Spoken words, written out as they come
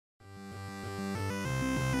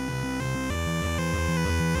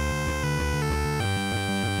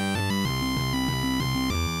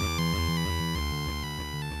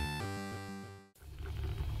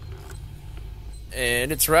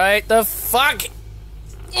And it's right the fuck.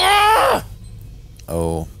 Ah!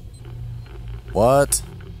 Oh. What?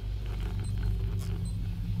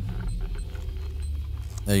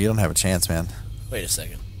 No, you don't have a chance, man. Wait a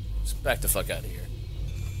second. Just back the fuck out of here.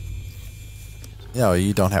 No,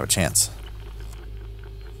 you don't have a chance.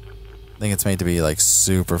 I think it's made to be like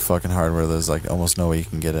super fucking hard where there's like almost no way you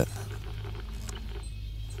can get it.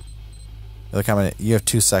 Look how many you have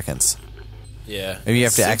 2 seconds. Yeah. Maybe you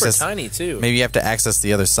have to access tiny too. Maybe you have to access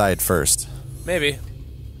the other side first. Maybe.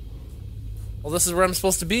 Well, this is where I'm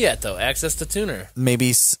supposed to be at though. Access to tuner.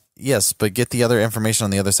 Maybe yes, but get the other information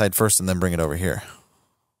on the other side first and then bring it over here.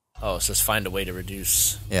 Oh, so just find a way to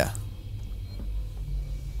reduce. Yeah.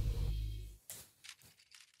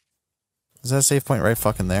 Is that a save point right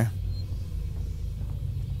fucking there?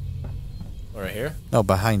 Right here? No,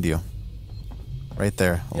 behind you. Right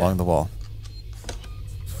there, along the wall.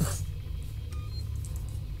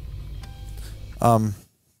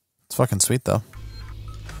 It's fucking sweet though.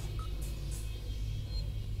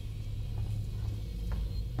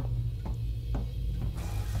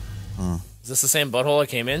 Is this the same butthole I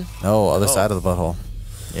came in? No, other side of the butthole.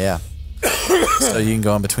 Yeah. So you can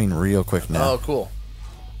go in between real quick now. Oh, cool.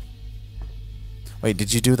 Wait,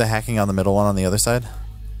 did you do the hacking on the middle one on the other side?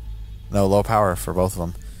 No, low power for both of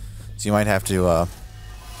them. So you might have to,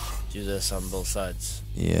 do this on both sides.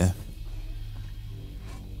 Yeah.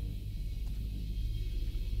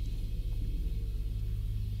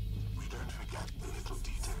 We don't forget the little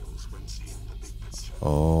details when seeing the big picture.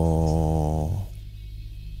 Oh.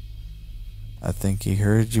 I think he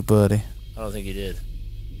heard you, buddy. I don't think he did.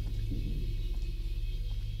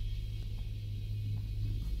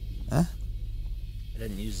 Huh? I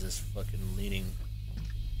didn't use this fucking leaning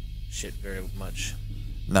shit very much.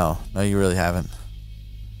 No, you really haven't.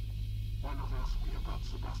 One of us be about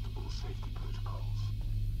Sebastopol's safety protocols.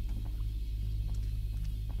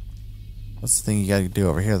 What's the thing you gotta do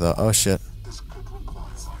over here, though? Oh, shit. This could require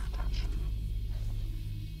my attention.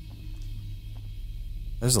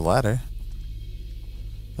 There's a ladder.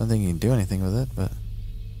 I don't think you can do anything with it, but...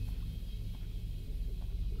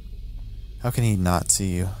 How can he not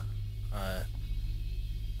see you?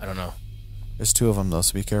 I don't know. There's 2 of them, though,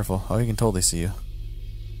 so be careful. Oh, he can totally see you.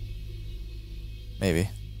 Maybe.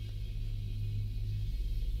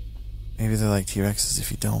 Maybe they're like T-Rexes. If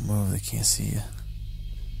you don't move, they can't see you.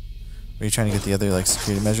 Are you trying to get the other, like,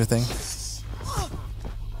 security measure thing?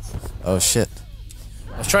 Oh, shit.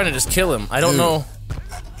 I was trying to just kill him. I don't know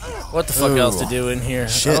what the fuck else to do in here.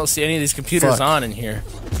 Shit. I don't see any of these computers on in here.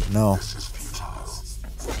 No.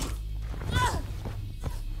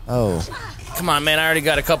 Oh. Come on, man. I already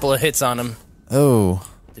got a couple of hits on him. Oh.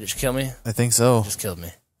 Did it kill me? I think so. It just killed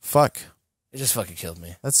me. Fuck. It just fucking killed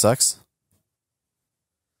me. That sucks.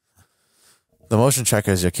 The motion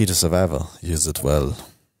tracker is your key to survival. Use it well.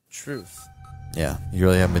 Truth. Yeah, you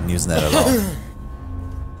really haven't been using that at all.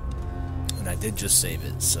 And I did just save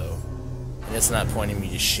it, so... And it's not pointing me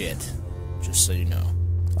to shit. Just so you know.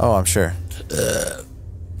 Oh, I'm sure.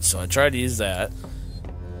 So I tried to use that.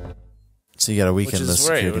 So you gotta weaken the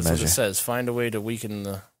security That's what measure. it says. Find a way to weaken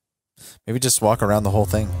the... Maybe just walk around the whole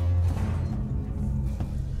thing.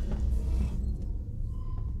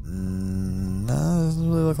 No, it doesn't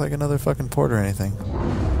really look like another fucking port or anything.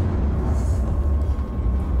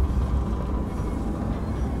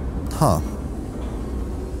 Huh.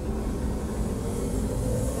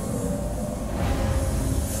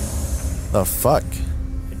 The fuck?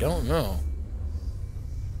 I don't know.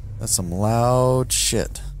 That's some loud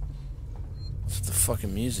shit. What's with the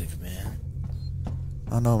fucking music, man?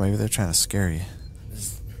 I don't know, maybe they're trying to scare you.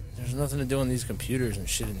 There's nothing to do on these computers and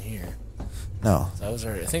shit in here. No. I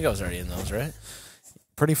think I was already in those, right?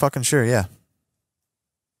 Pretty fucking sure, yeah.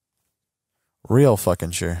 Real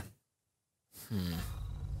fucking sure.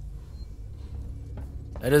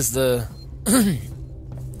 That is the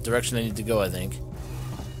direction I need to go, I think.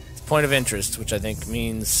 It's point of interest, which I think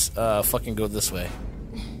means fucking go this way.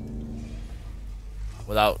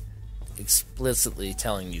 Without explicitly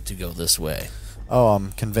telling you to go this way.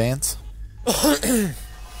 Oh, conveyance?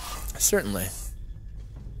 Certainly.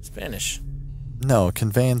 Spanish. No,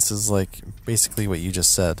 conveyance is like basically what you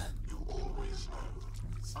just said. You always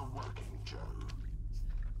know. A working Joe.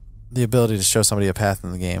 The ability to show somebody a path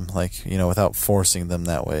in the game, like, you know, without forcing them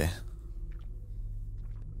that way.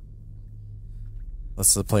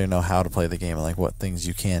 Lets the player know how to play the game and like what things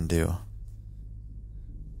you can do.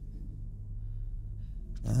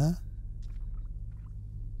 Uh-huh.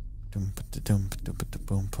 Boom,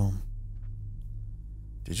 boom.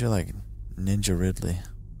 Dude, you're like Ninja Ridley.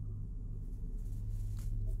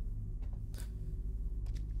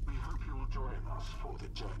 We hope you will join us for the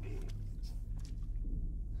journey.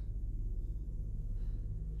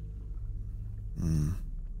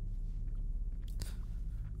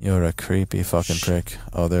 You're a creepy fucking prick.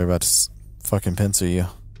 Oh, they're about to fucking pincer you.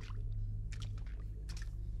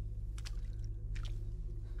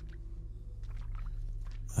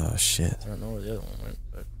 Oh, shit. I don't know where the other one went,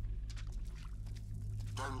 but...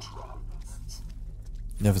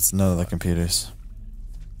 If it's none of the computers.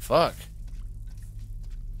 Fuck.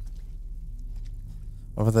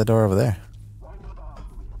 What about that door over there?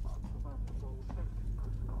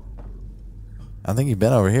 I think you've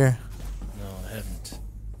been over here. No, I haven't.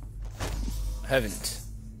 I haven't.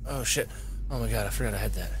 Oh, shit. Oh, my God, I forgot I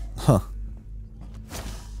had that. Huh.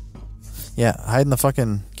 Yeah, hide in the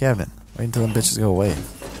fucking cabinet. Wait until them bitches go away.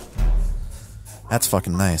 That's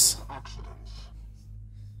fucking nice.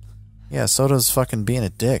 Yeah, Soda's fucking being a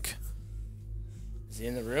dick. Is he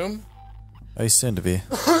in the room? Oh, he's soon to be.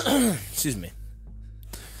 Excuse me.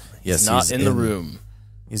 Yes, He's not in the room.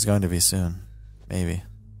 He's going to be soon. Maybe.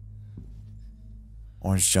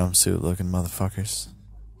 Orange jumpsuit looking motherfuckers.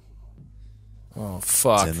 Oh,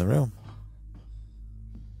 fuck. It's in the room.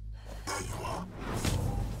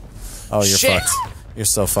 Oh, you're Shit. fucked. You're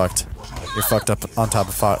so fucked. You're fucked up on top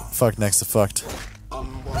of fucked next to fucked.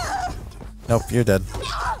 Nope, you're dead.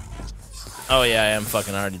 Oh, yeah, I am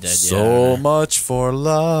fucking already dead. So yeah. much for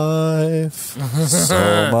life.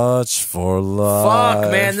 So much for life.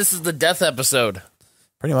 Fuck, man, this is the death episode.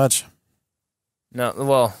 Pretty much. No,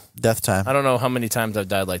 well, Death time. I don't know how many times I've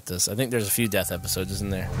died like this. I think there's a few death episodes, isn't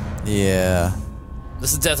there? Yeah.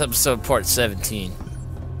 This is death episode part 17,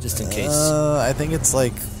 just in case. I think it's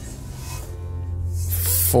like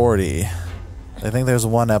 40. I think there's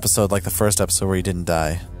one episode, like the first episode, where he didn't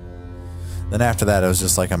die. Then after that, it was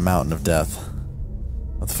just like a mountain of death.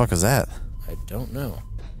 What the fuck was that? I don't know.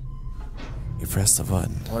 You pressed the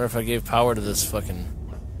button. I wonder if I gave power to this fucking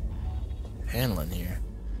panel in here.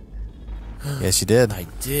 Yes, you did. I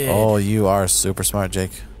did. Oh, you are super smart,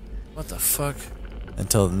 Jake. What the fuck?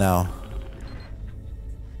 Until now.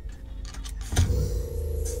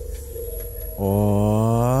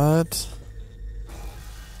 What?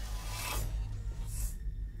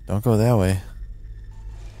 Don't go that way.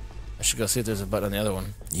 I should go see if there's a button on the other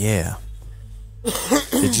one. Yeah.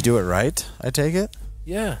 Did you do it right, I take it?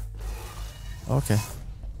 Yeah. Okay.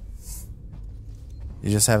 You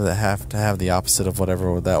just have to have the opposite of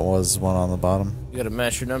whatever that was, one on the bottom. You gotta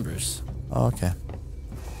match your numbers. Oh, okay.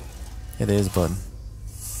 It is a button.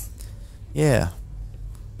 Yeah.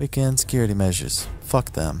 Weekend security measures.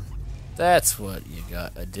 Fuck them. That's what you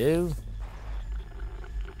gotta do.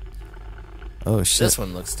 Oh, shit. This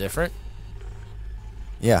one looks different.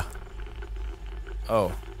 Yeah.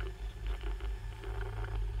 Oh.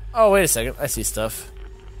 Oh, wait a second. I see stuff.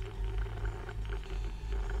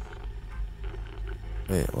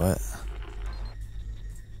 Wait, what?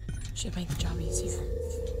 Should make the job easier.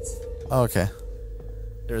 Oh, okay.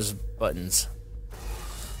 There's buttons.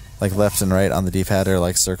 Like left and right on the D-pad, or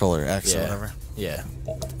like circle or X or Yeah. whatever. Yeah.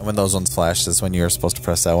 And when those ones flash is when you're supposed to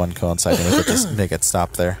press that one coinciding with it to make it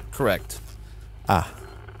stop there. Correct. Ah.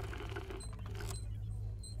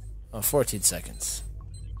 Oh, 14 seconds.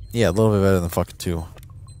 Yeah, a little bit better than fucking 2.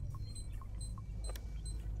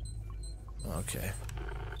 Okay.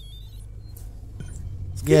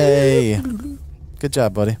 Yay. Good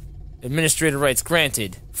job, buddy. Administrator rights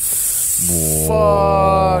granted.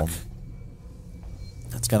 Whoa. Fuck.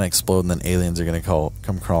 It's gonna explode and then aliens are gonna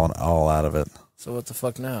come crawling all out of it. So what the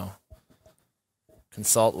fuck now?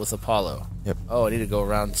 Consult with Apollo. Yep. Oh, I need to go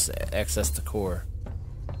around to access the core.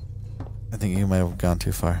 I think you might have gone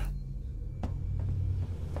too far.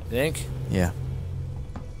 Think? Yeah.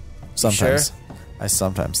 Sometimes. Sure? I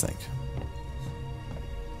sometimes think.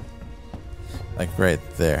 Like right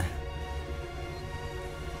there.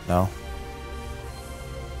 No?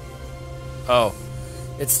 Oh.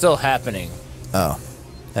 It's still happening. Oh.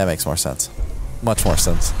 That makes more sense. Much more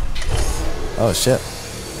sense. Oh, shit.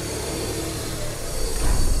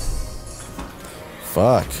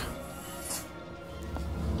 Fuck.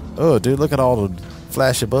 Oh, dude, look at all the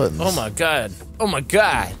flashy buttons. Oh my god. Oh my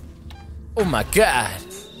god. Oh my god.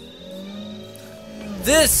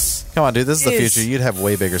 This Come on, dude, this is the is future. You'd have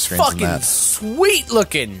way bigger screens than fucking that. sweet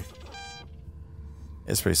looking.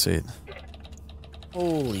 It's pretty sweet.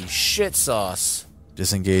 Holy shit sauce.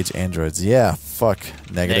 Disengage androids. Yeah, fuck.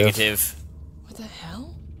 Negative. Negative. What the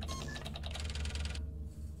hell?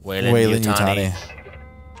 Wayland Yutani Yutani.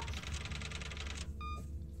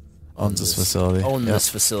 owns this facility. Own Yep. this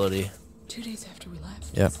facility. 2 days after we left.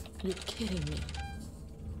 Yep. You're kidding me.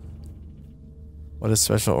 What is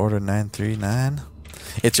Special Order 939?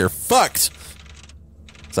 It's your fucked!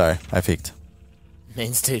 Sorry, I peeked.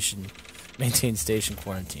 Maintain station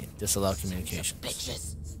quarantine. Disallow communication.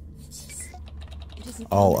 Bitches. It isn't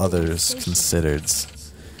All even a others station. considered.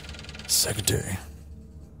 Secretary.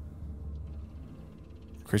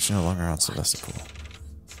 Creature no longer on Sevastopol.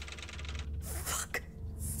 Fuck.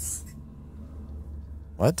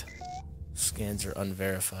 What? Scans are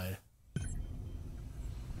unverified.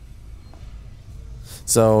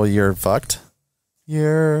 So you're fucked?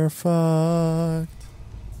 You're fucked.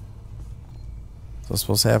 What's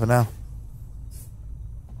supposed to happen now?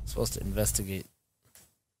 Supposed to investigate.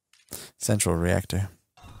 Central reactor.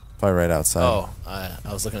 Probably right outside. Oh, I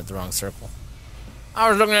was looking at the wrong circle. I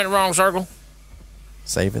was looking at the wrong circle.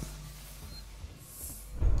 Save it.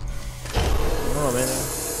 Oh, man.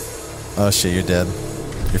 Oh shit, you're dead.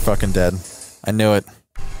 You're fucking dead. I knew it.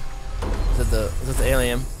 Is it the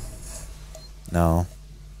alien? No.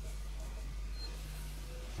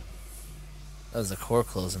 That was the core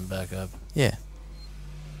closing back up. Yeah.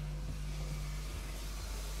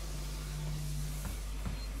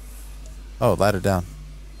 Oh, ladder down.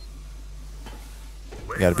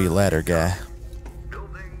 You gotta be a ladder guy.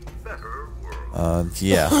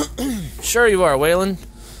 Yeah. Sure you are, Waylon.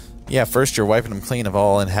 Yeah, first you're wiping them clean of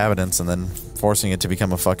all inhabitants and then forcing it to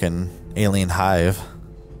become a fucking alien hive.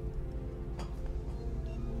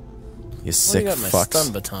 You What sick do you got my fucks.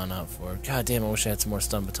 stun baton out for? God damn, I wish I had some more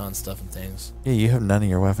stun baton stuff and things. Yeah, you have none of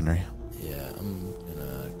your weaponry. Yeah, I'm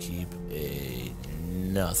gonna keep a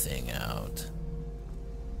nothing out.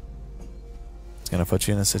 It's gonna put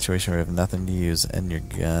you in a situation where you have nothing to use and you're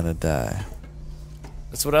gonna die.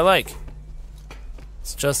 That's what I like.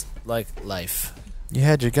 It's just like life. You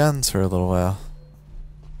had your guns for a little while.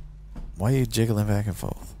 Why are you jiggling back and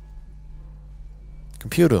forth?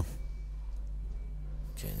 Computer.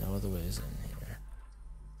 Okay, no other ways in here.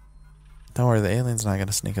 Don't worry, the alien's not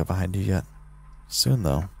gonna sneak up behind you yet. Soon,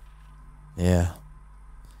 though. Yeah.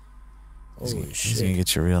 Holy He's gonna shit.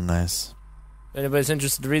 get you real nice. If anybody's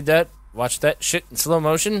interested to read that, watch that shit in slow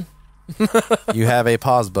motion. You have a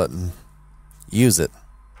pause button. Use it.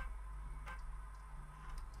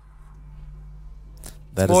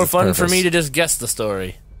 That More is the fun for purpose. me to just guess the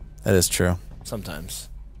story. That is true. Sometimes.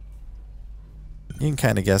 You can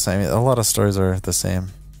kind of guess. I mean, a lot of stories are the same.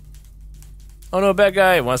 Oh no, bad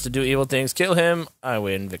guy wants to do evil things. Kill him. I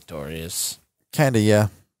win victorious. Kind of, yeah.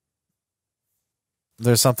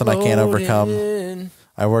 There's something I can't overcome. Loaded.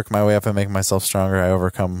 I work my way up and make myself stronger. I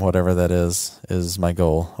overcome whatever that is my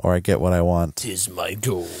goal. Or I get what I want. 'Tis my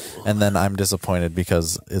goal. And then I'm disappointed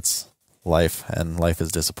because it's life, and life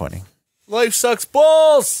is disappointing. Life sucks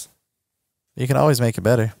balls! You can always make it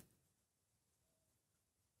better.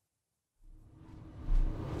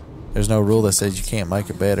 There's no rule that says you can't make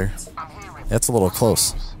it better. That's a little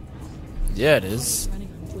close. Yeah, it is.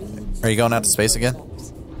 Are you going out to space again?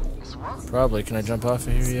 Probably. Can I jump off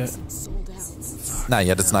of here yet? Sold out. Not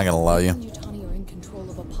yet. It's not going to allow you. Yutani are in control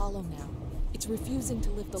of Apollo now. It's refusing to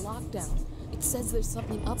lift the lockdown. It says there's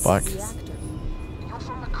something up Fuck. with the reactor.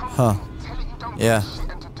 Huh. Yeah.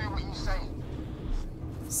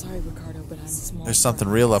 Sorry, Ricardo, but I'm small. There's something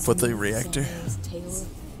real up with the reactor. Summers, Taylor,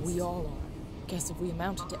 we all are. Guess if we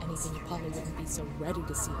amounted to anything, Apollo wouldn't be so ready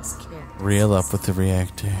to see us kill. Reel up with the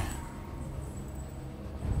reactor.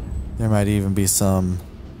 There might even be some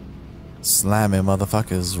slimy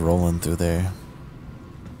motherfuckers rolling through there.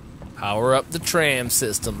 Power up the tram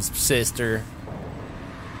systems, sister.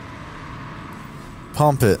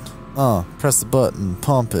 Pump it. Press the button.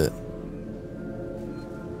 Pump it.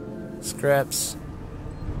 Scraps.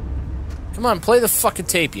 Come on, play the fucking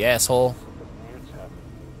tape, you asshole.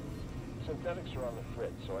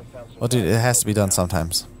 Well, dude, it has to be done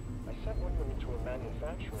sometimes.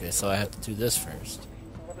 Okay, so I have to do this first.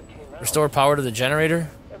 Restore power to the generator?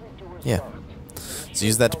 Yeah. So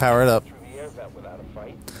use that to power it up.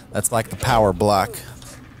 That's like the power block.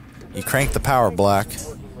 You crank the power block,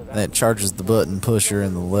 and it charges the button pusher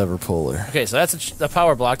and the lever puller. Okay, so that's the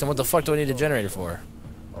power block, then what the fuck do I need a generator for?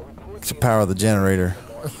 To power the generator.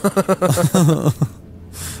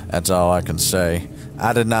 That's all I can say.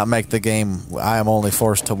 I did not make the game. I am only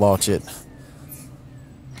forced to watch it.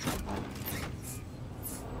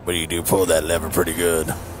 What do you do? Pull that lever pretty good.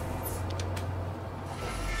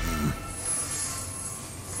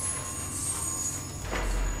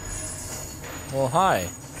 Well, hi.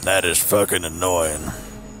 That is fucking annoying.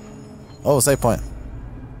 Oh, save point.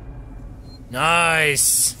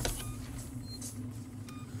 Nice!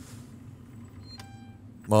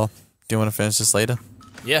 Well, do you want to finish this later?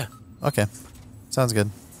 Yeah. Okay. Sounds good.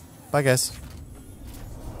 Bye, guys.